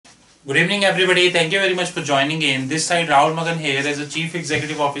Good evening, everybody. Thank you very much for joining in. This side, Rahul Magan here as the Chief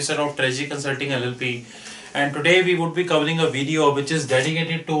Executive Officer of Treasury Consulting LLP. And today we would be covering a video which is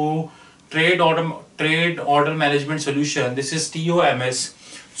dedicated to trade order management solution. This is TOMS.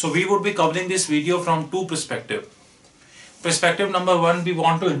 So we would be covering this video from two perspectives. Perspective number one, we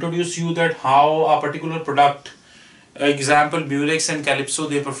want to introduce you that how a particular product, example Murex and Calypso,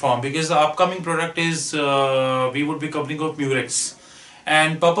 they perform, because the upcoming product is we would be covering of Murex.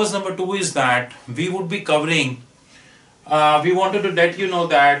 And purpose number two is that we would be covering we wanted to let you know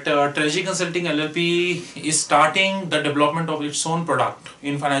that Treasury Consulting LLP is starting the development of its own product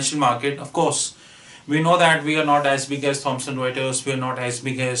in financial market. Of course, we know that we are not as big as Thomson Reuters, we are not as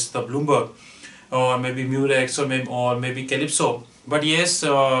big as the Bloomberg, or maybe Murex, or maybe Calypso. But yes,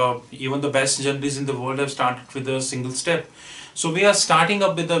 even the best journalists in the world have started with a single step. So we are starting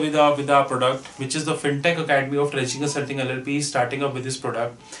up with our product, which is the FinTech Academy of Treasury Consulting LLP, starting up with this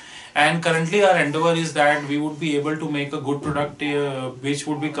product. And currently our endeavor is that we would be able to make a good product which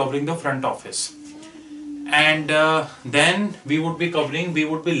would be covering the front office. And then we would be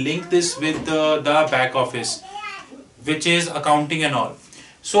link this with the back office, which is accounting and all.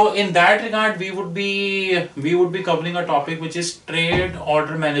 So in that regard, we would be covering a topic which is trade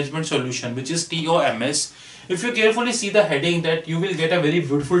order management solution, which is TOMS. If you carefully see the heading, that you will get a very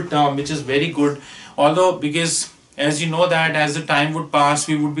beautiful term which is very good. Although, because as you know that as the time would pass,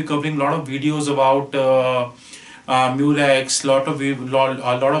 we would be covering a lot of videos about Murex, a lot of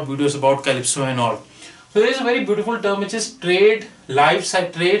videos about Calypso and all. So there is a very beautiful term which is trade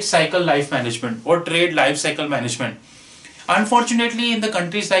cycle life management, or trade life cycle management. Unfortunately, in the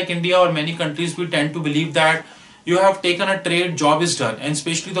countries like India or many countries, we tend to believe that you have taken a trade, job is done, and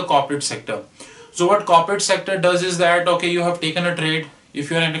especially the corporate sector. So what corporate sector does is that, okay, you have taken a trade. If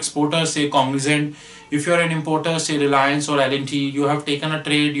you are an exporter, say Cognizant, if you are an importer, say Reliance or L&T, you have taken a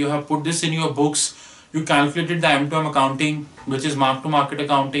trade, you have put this in your books, you calculated the M2M accounting, which is mark-to-market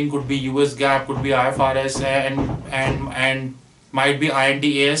accounting, could be US GAAP, could be IFRS, and might be IND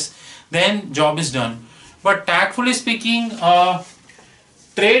AS, then job is done. But tactfully speaking,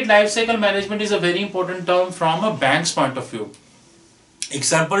 trade lifecycle management is a very important term from a bank's point of view.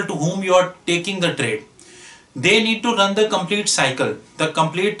 Example, to whom you are taking the trade, they need to run the complete cycle, the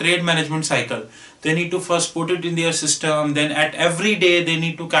complete trade management cycle. They need to first put it in their system, then at every day they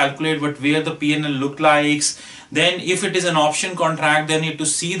need to calculate where the PNL look likes. Then if it is an option contract, they need to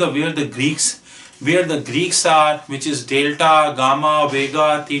see where the Greeks are, which is delta, gamma,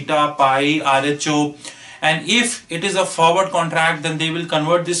 vega, theta, pi, RHO. And if it is a forward contract, then they will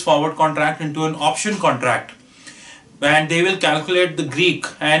convert this forward contract into an option contract, and they will calculate the Greek,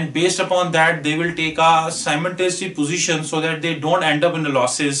 and based upon that they will take a simultaneous position so that they don't end up in the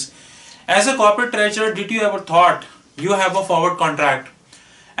losses. As a corporate treasurer, did you ever thought you have a forward contract,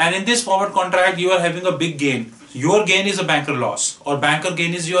 and in this forward contract you are having a big gain? Your gain is a banker loss, or banker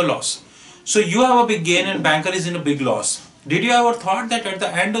gain is your loss. So you have a big gain and banker is in a big loss. Did you ever thought that at the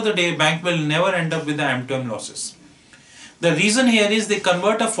end of the day, bank will never end up with the M2M losses? The reason here is they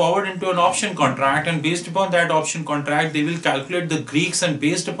convert a forward into an option contract, and based upon that option contract, they will calculate the Greeks, and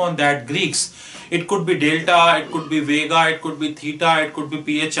based upon that Greeks, it could be delta, it could be vega, it could be theta, it could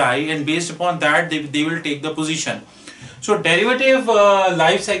be PHI, and based upon that, they will take the position. So derivative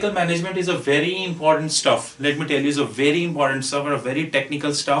life cycle management is a very important stuff. Let me tell you, it's a very important stuff and a very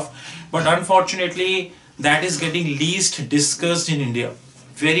technical stuff. But unfortunately, that is getting least discussed in India.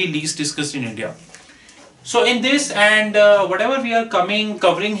 Very least discussed in India. So in this and whatever we are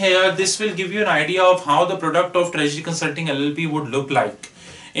covering here, this will give you an idea of how the product of Treasury Consulting LLP would look like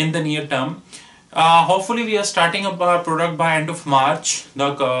in the near term. Hopefully we are starting up our product by end of March.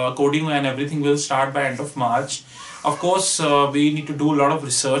 The coding and everything will start by end of March. Of course, we need to do a lot of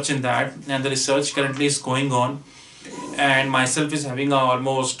research in that, and the research currently is going on. And myself is having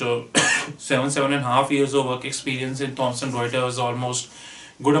almost 7.5 years of work experience in Thomson Reuters, almost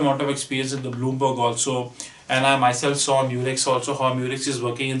good amount of experience in the Bloomberg also, and I myself saw Murex also, how Murex is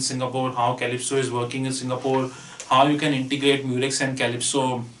working in Singapore, how Calypso is working in Singapore, how you can integrate Murex and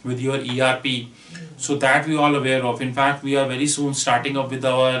Calypso with your ERP. So that we all aware of. In fact, we are very soon starting up with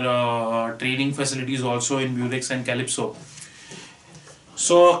our training facilities also in Murex and Calypso.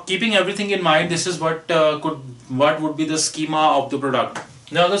 So keeping everything in mind, this is what would be the schema of the product.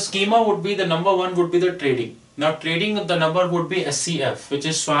 Now the schema would be, the number one would be the trading. Now trading, the number would be SCF, which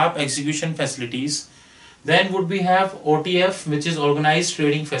is swap execution facilities. Then would we have OTF, which is organized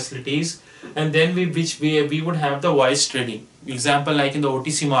trading facilities, and then we would have the voice trading. Example, like in the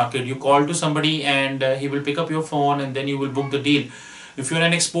OTC market, you call to somebody and he will pick up your phone and then you will book the deal. If you're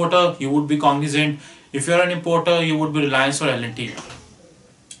an exporter, you would be Cognizant. If you're an importer, you would be Reliance or L&T.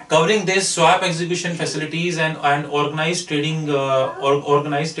 Covering this swap execution facilities and organized trading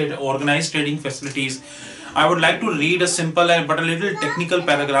facilities, I would like to read a simple but a little technical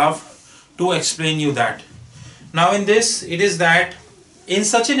paragraph to explain you that. Now in this, it is that in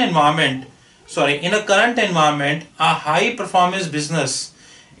such an environment, in a current environment, a high performance business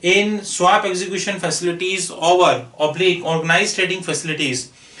in swap execution facilities over oblique organized trading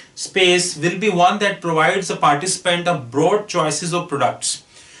facilities space will be one that provides the participant a broad choices of products,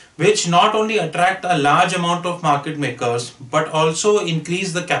 which not only attract a large amount of market makers but also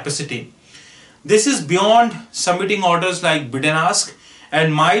increase the capacity. This is beyond submitting orders like bid and ask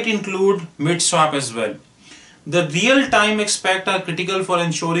and might include mid swap as well. The real-time aspects are critical for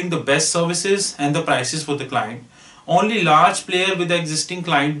ensuring the best services and the prices for the client. Only large player with the existing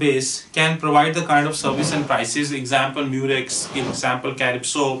client base can provide the kind of service and prices. Example Murex, example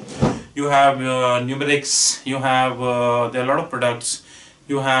Calypso, you have Numerix, you have there are a lot of products,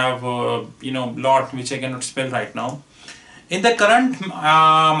 you have lot which I cannot spell right now. In the current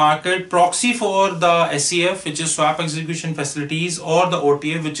market, proxy for the SEF, which is swap execution facilities, or the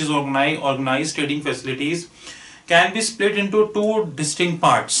OTF, which is organized trading facilities, can be split into two distinct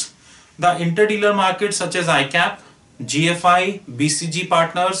parts. The interdealer market such as ICAP, GFI, BCG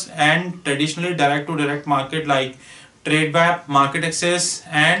partners, and traditionally direct-to-direct market like TradeWap, Market Access,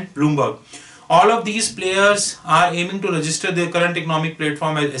 and Bloomberg. All of these players are aiming to register their current economic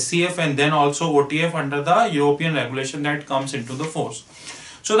platform as SCF and then also OTF under the European regulation that comes into the force.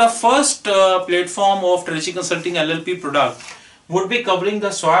 So the first platform of Tracey Consulting LLP product would be covering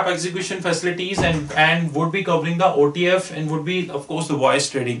the swap execution facilities and would be covering the OTF and would be of course the voice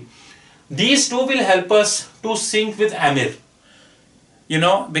trading. These two will help us to sync with AMIR,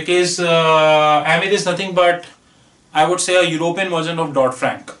 because AMIR is nothing but, I would say, a European version of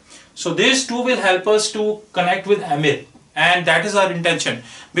Dodd-Frank. So these two will help us to connect with AMIR, and that is our intention,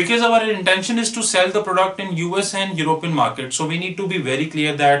 because our intention is to sell the product in US and European market. So we need to be very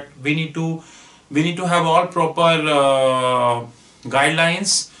clear that we need to have all proper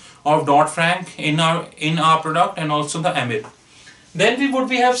guidelines of Dodd-Frank in our product and also the AMIR. Then we would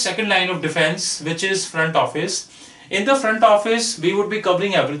have second line of defense, which is front office. In the front office, we would be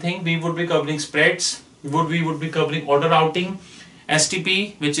covering everything. We would be covering spreads. We would be covering order routing,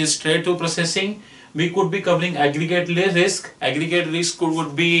 STP, which is trade to processing. We could be covering aggregate risk. Aggregate risk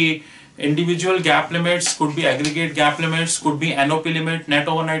would be individual gap limits, could be aggregate gap limits, could be NOP limit, net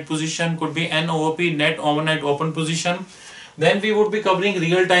overnight position, could be NOP, net overnight open position. Then we would be covering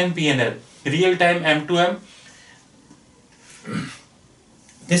real-time PNL, real-time M2M.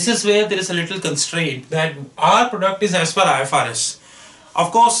 This is where there is a little constraint that our product is as per IFRS.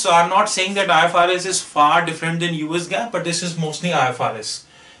 Of course, I'm not saying that IFRS is far different than US GAAP, but this is mostly IFRS.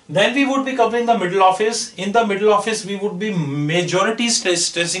 Then we would be covering the middle office. In the middle office, we would be majority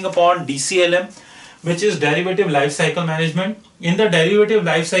stressing upon DCLM, which is derivative lifecycle management. In the derivative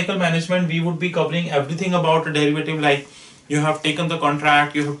lifecycle management, we would be covering everything about a derivative, like you have taken the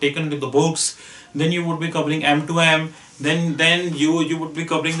contract, you have taken the books, then you would be covering M2M, then you would be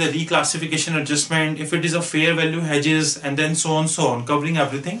covering the reclassification adjustment, if it is a fair value hedges, and then so on, covering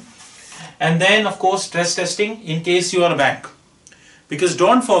everything. And then of course stress testing in case you are a bank, because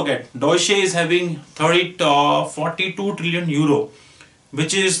don't forget Deutsche is having 42 trillion euro,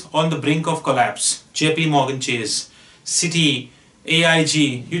 which is on the brink of collapse. JP Morgan Chase, Citi,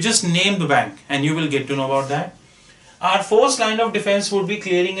 AIG, you just name the bank and you will get to know about that. Our fourth line of defense would be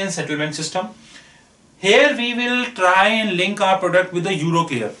clearing and settlement system. Here we will try and link our product with the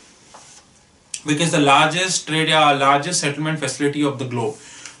Euroclear, because the largest settlement facility of the globe,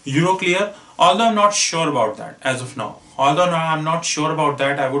 Euroclear. Although I'm not sure about that as of now. Although I'm not sure about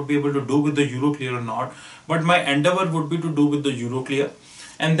that, I would be able to do with the Euroclear or not. But my endeavor would be to do with the Euroclear.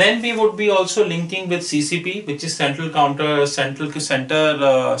 And then we would be also linking with CCP, which is Central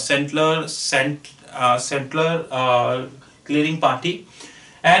Clearing Party.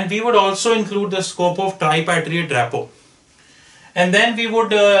 And we would also include the scope of tripatriate repo. And then we would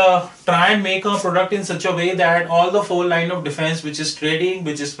try and make our product in such a way that all the four line of defense, which is trading,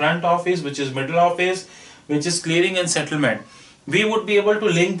 which is front office, which is middle office, which is clearing and settlement, we would be able to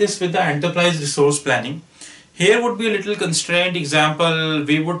link this with the enterprise resource planning. Here would be a little constraint. Example,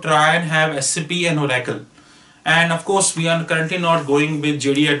 we would try and have SAP and Oracle. And of course, we are currently not going with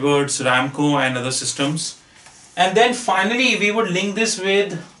JD Edwards, Ramco and other systems. And then finally, we would link this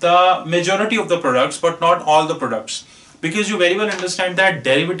with the majority of the products, but not all the products. Because you very well understand that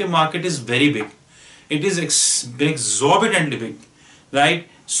derivative market is very big. It is exorbitantly big, right?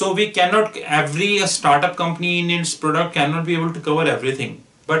 So we cannot, every startup company in its product cannot be able to cover everything.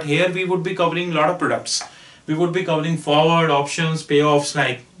 But here we would be covering a lot of products. We would be covering forward options, payoffs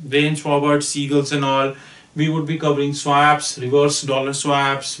like range forward, seagulls and all. We would be covering swaps, reverse dollar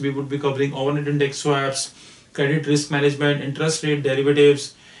swaps. We would be covering overnight index swaps, credit risk management, interest rate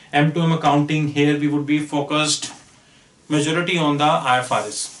derivatives, M2M accounting. Here we would be focused majority on the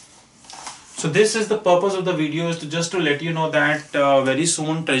IFRS. So this is the purpose of the video, is to just to let you know that very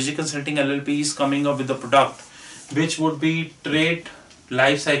soon Treasury Consulting LLP is coming up with a product which would be trade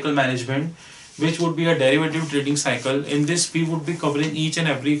life cycle management, which would be a derivative trading cycle. In this we would be covering each and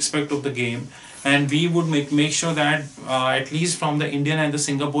every aspect of the game, and we would make sure that at least from the Indian and the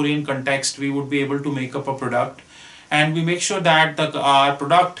Singaporean context we would be able to make up a product, and we make sure that our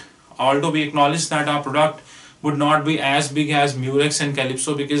product, although we acknowledge that our product would not be as big as Murex and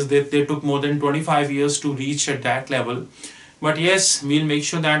Calypso because they took more than 25 years to reach at that level. But yes, we'll make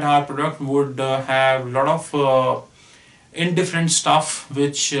sure that our product would have a lot of indifferent stuff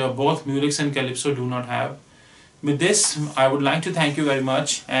which both Murex and Calypso do not have. With this, I would like to thank you very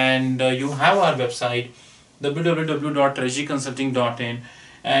much, and you have our website www.treasuryconsulting.in,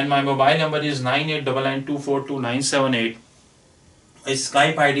 and my mobile number is 9899242978. My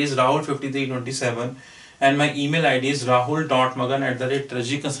Skype ID is Rahul5327, and my email ID is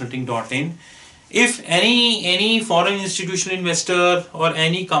rahul.magan@treasuryconsulting.in. If any foreign institutional investor or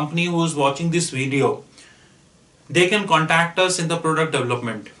any company who is watching this video, they can contact us in the product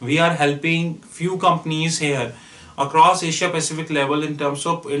development. We are helping few companies here across Asia Pacific level in terms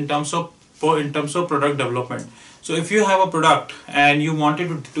of product development. So if you have a product and you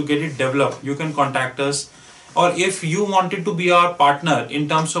wanted to get it developed, you can contact us. Or if you wanted to be our partner in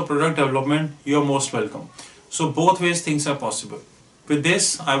terms of product development, you are most welcome. So both ways things are possible. With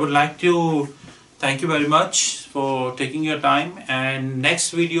this, I would like to thank you very much for taking your time, and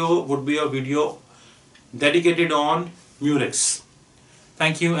next video would be a video dedicated on Murex.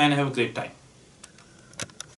 Thank you and have a great time.